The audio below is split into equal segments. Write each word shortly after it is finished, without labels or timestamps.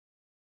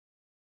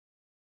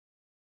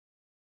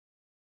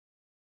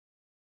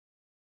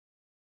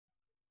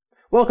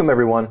Welcome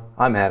everyone,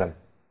 I'm Adam.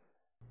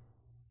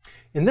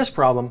 In this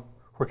problem,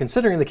 we're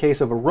considering the case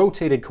of a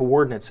rotated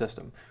coordinate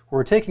system, where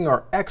we're taking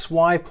our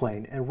xy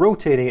plane and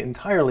rotating it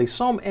entirely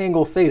some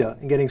angle theta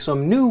and getting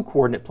some new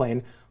coordinate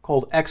plane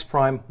called x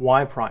prime,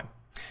 y prime.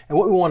 And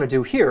what we want to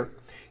do here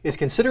is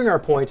considering our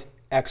point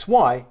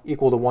xy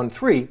equal to 1,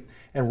 3,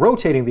 and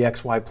rotating the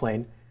xy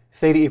plane,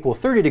 theta equal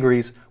 30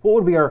 degrees, what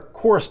would be our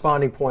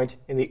corresponding point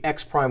in the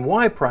x prime,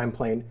 y prime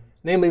plane,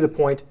 namely the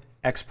point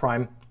x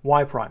prime,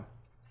 y prime.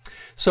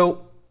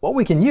 So what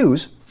we can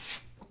use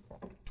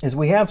is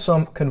we have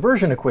some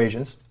conversion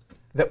equations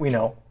that we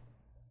know.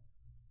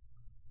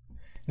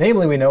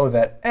 Namely, we know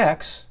that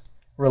x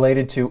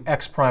related to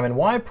x prime and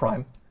y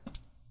prime.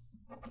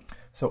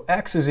 So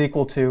x is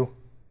equal to,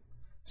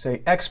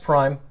 say, x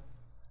prime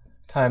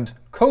times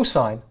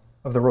cosine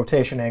of the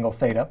rotation angle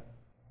theta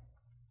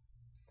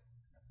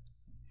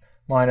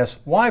minus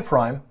y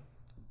prime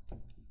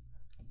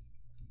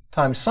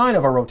times sine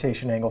of our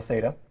rotation angle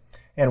theta,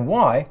 and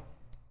y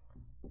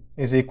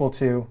is equal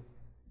to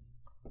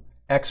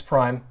x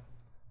prime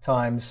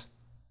times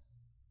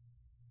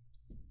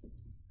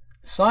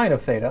sine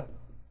of theta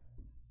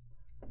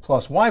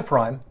plus y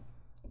prime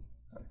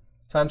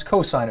times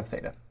cosine of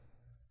theta.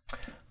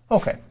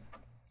 Okay,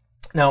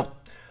 now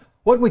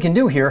what we can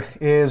do here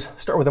is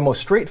start with the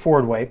most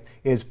straightforward way,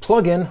 is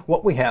plug in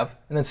what we have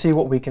and then see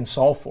what we can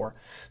solve for.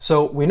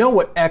 So we know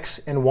what x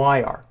and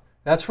y are.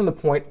 That's from the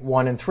point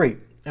 1 and 3.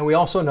 And we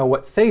also know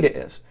what theta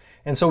is.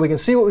 And so we can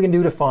see what we can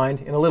do to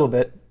find in a little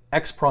bit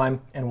x prime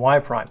and y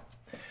prime.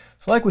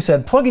 So like we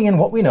said, plugging in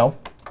what we know,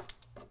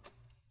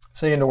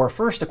 say into our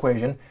first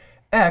equation,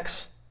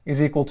 x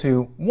is equal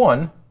to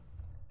 1,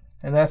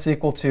 and that's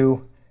equal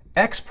to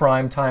x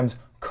prime times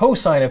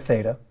cosine of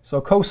theta,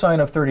 so cosine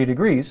of 30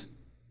 degrees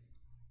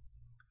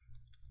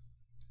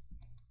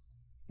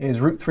is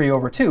root 3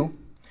 over 2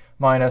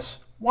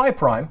 minus y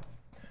prime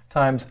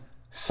times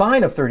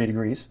sine of 30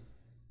 degrees,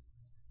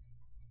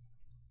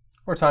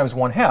 or times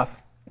 1/2.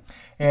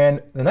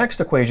 And the next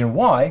equation,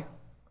 y,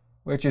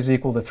 which is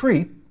equal to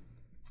 3,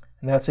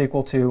 and that's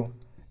equal to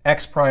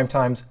x prime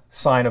times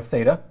sine of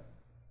theta,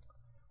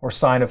 or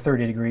sine of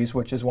 30 degrees,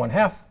 which is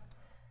 1/2,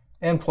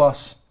 and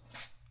plus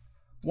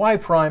y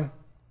prime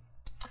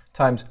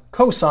times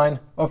cosine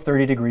of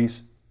 30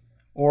 degrees,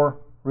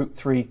 or root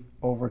 3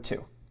 over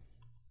 2.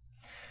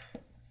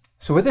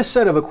 So with this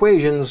set of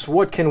equations,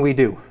 what can we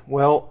do?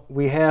 Well,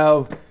 we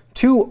have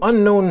two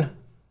unknown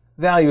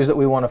values that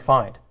we want to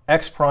find,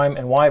 x prime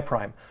and y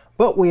prime,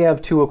 but we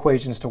have two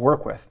equations to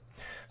work with.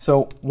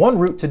 So one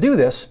route to do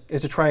this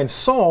is to try and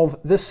solve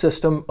this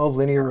system of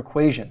linear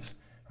equations,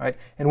 right?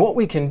 And what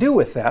we can do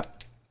with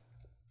that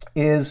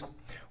is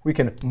we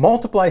can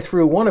multiply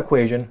through one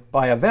equation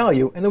by a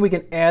value, and then we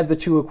can add the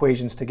two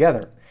equations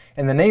together.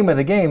 And the name of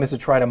the game is to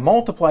try to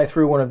multiply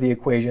through one of the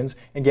equations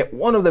and get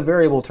one of the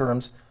variable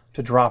terms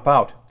to drop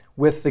out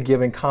with the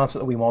given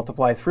constant that we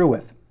multiply through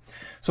with.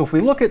 So if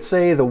we look at,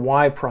 say, the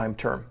y prime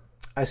term,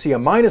 I see a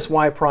minus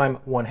y prime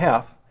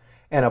 1/2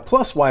 and a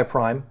plus y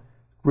prime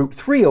root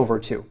 3 over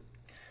 2.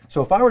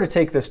 So if I were to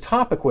take this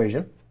top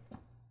equation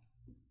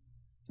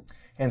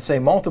and say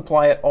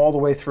multiply it all the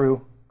way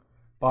through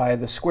by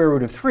the square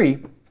root of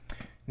 3,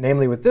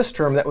 namely with this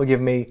term, that would give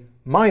me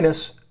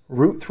minus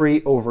root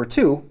 3 over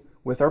 2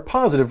 with our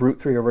positive root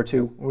 3 over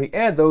 2. When we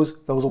add those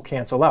will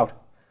cancel out.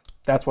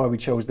 That's why we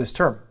chose this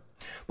term.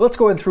 But let's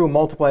go ahead through and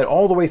multiply it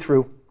all the way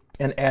through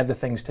and add the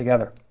things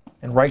together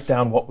and write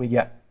down what we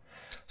get.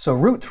 So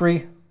root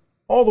 3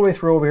 all the way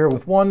through over here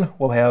with 1,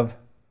 we'll have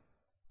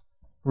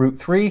root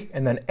 3,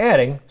 and then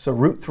adding, so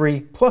root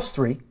 3 plus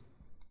 3,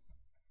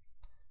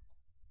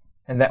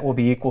 and that will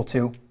be equal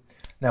to,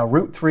 now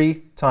root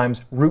 3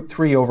 times root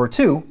 3 over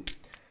 2,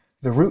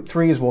 the root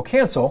 3's will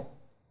cancel,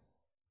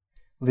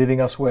 leaving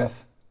us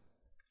with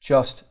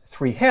just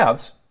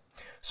 3/2.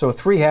 So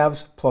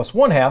 3/2 plus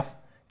 1/2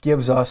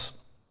 gives us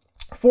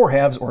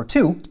 4/2, or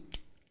 2,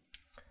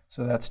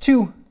 so that's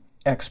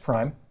 2x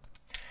prime.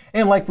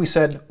 And like we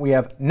said, we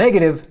have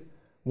negative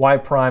y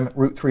prime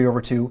root 3 over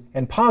 2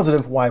 and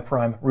positive y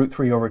prime root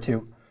 3 over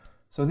 2.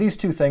 So these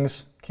two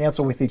things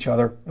cancel with each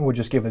other and would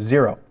just give us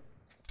 0.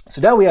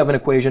 So now we have an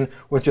equation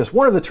with just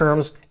one of the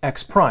terms,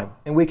 x prime,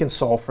 and we can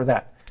solve for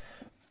that.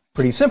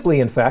 Pretty simply,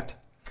 in fact,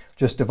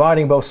 just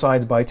dividing both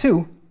sides by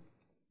 2,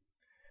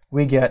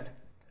 we get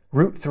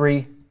root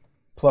 3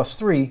 plus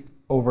 3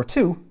 over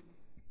 2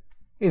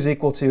 is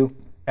equal to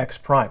x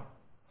prime.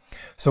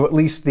 So at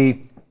least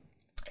the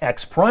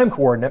x prime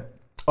coordinate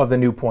of the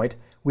new point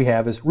we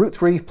have is root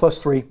 3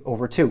 plus 3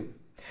 over 2.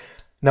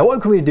 Now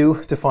what can we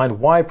do to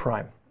find y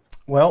prime?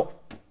 Well,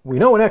 we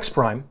know an x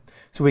prime,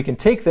 so we can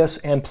take this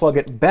and plug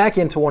it back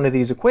into one of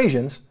these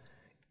equations,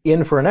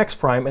 in for an x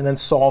prime, and then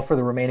solve for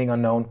the remaining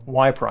unknown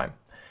y prime.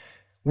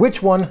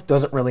 Which one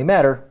doesn't really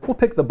matter. We'll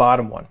pick the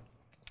bottom one.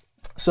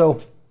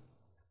 So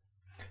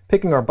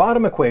picking our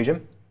bottom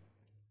equation,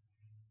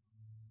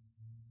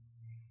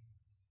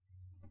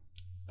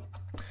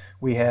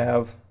 we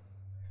have,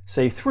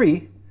 say,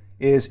 3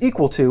 is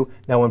equal to,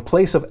 now in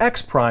place of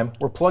x prime,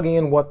 we're plugging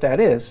in what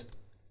that is,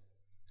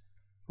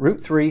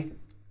 root 3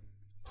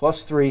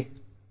 plus 3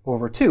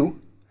 over 2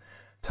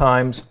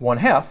 times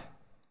 1/2.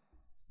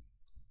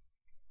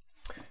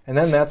 And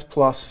then that's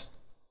plus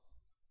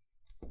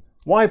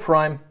y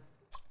prime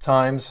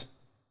times,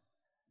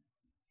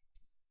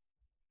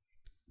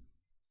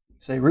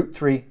 say, root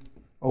 3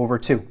 over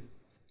 2.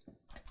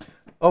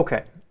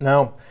 Okay,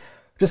 now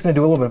just going to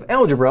do a little bit of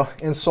algebra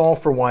and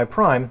solve for y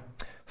prime.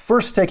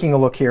 First, taking a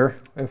look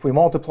here, if we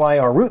multiply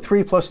our root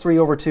 3 plus 3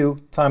 over 2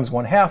 times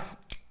 1/2,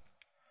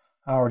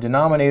 our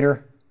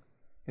denominator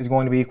is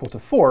going to be equal to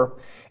 4.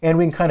 And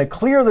we can kind of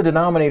clear the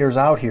denominators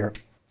out here.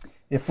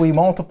 If we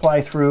multiply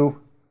through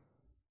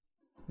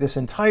this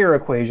entire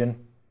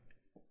equation,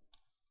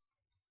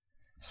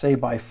 say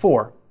by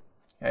 4,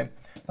 okay,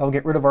 that'll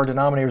get rid of our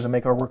denominators and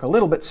make our work a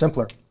little bit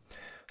simpler.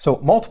 So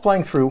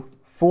multiplying through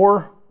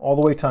 4 all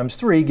the way times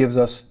 3 gives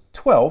us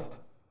 12,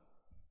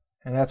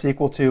 and that's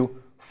equal to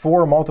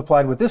 4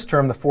 multiplied with this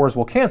term. The 4's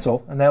will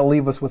cancel, and that'll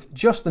leave us with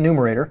just the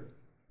numerator,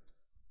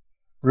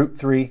 root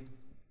 3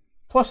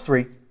 plus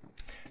 3,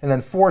 and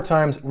then 4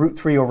 times root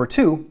 3 over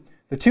 2.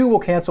 The 2 will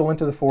cancel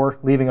into the 4,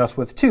 leaving us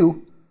with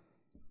 2,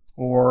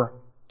 or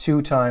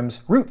 2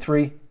 times root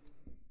 3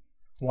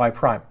 y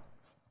prime.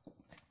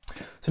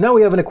 So now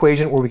we have an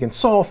equation where we can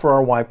solve for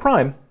our y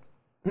prime.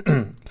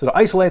 So to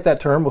isolate that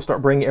term, we'll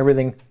start bringing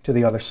everything to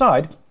the other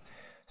side.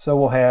 So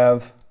we'll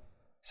have,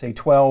 say,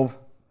 12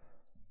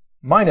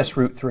 minus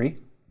root 3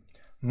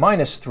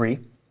 minus 3,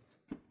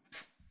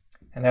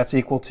 and that's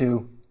equal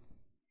to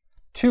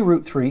 2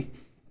 root 3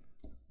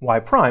 y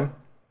prime.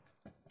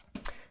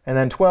 And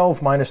then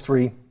 12 minus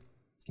 3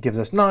 gives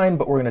us 9,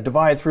 but we're going to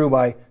divide through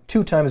by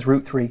 2 times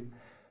root 3.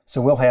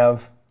 So we'll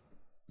have,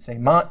 say,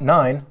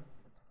 9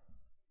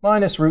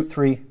 minus root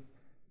 3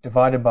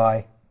 divided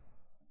by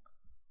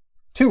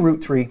 2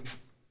 root 3,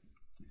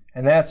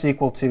 and that's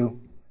equal to,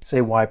 say,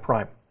 y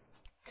prime.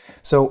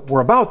 So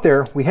we're about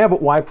there. We have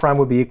what y prime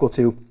would be equal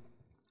to,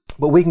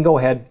 but we can go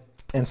ahead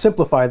and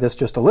simplify this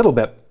just a little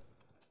bit.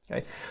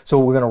 Okay? So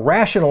we're going to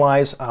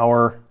rationalize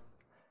our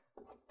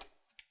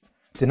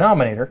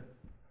denominator.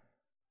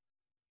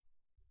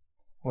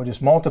 We'll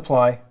just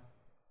multiply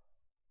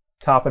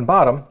top and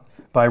bottom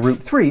by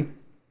root 3.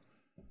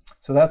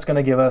 So that's going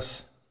to give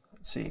us,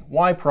 let's see,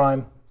 y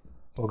prime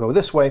will go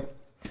this way.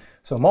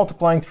 So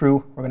multiplying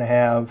through, we're going to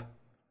have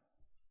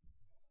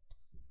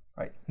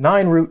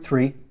 9 root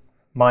 3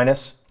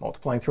 minus,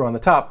 multiplying through on the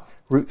top,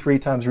 root 3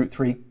 times root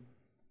 3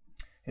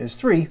 is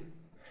 3.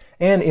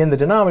 And in the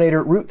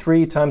denominator, root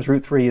 3 times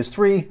root 3 is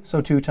 3,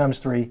 so 2 times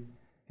 3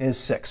 is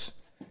 6.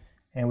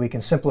 And we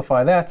can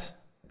simplify that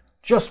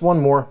just one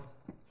more.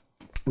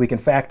 We can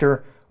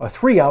factor a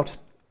 3 out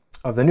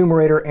of the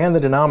numerator and the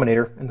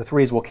denominator, and the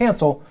 3's will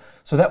cancel.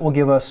 So that will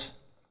give us,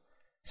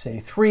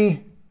 say,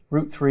 3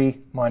 root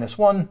 3 minus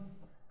 1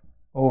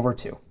 over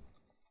 2.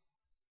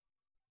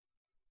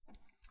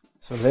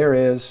 So there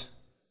is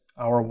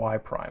our y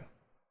prime.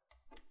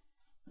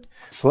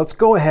 So let's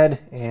go ahead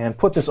and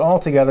put this all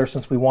together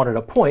since we wanted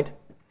a point.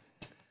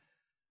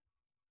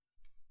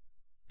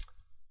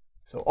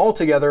 So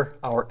altogether,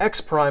 our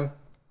x prime,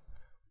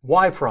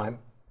 y prime,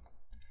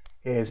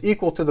 is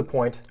equal to the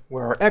point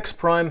where our x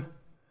prime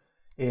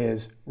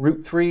is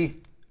root 3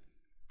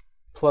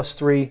 plus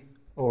 3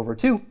 over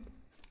 2,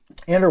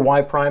 and our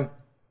y prime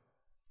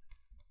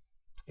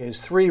is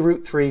 3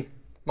 root 3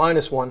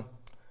 minus 1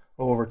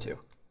 over 2.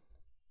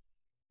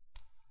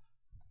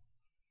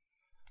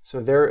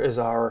 So there is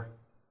our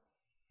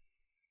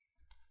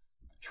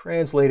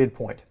translated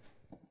point.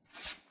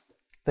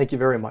 Thank you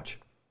very much.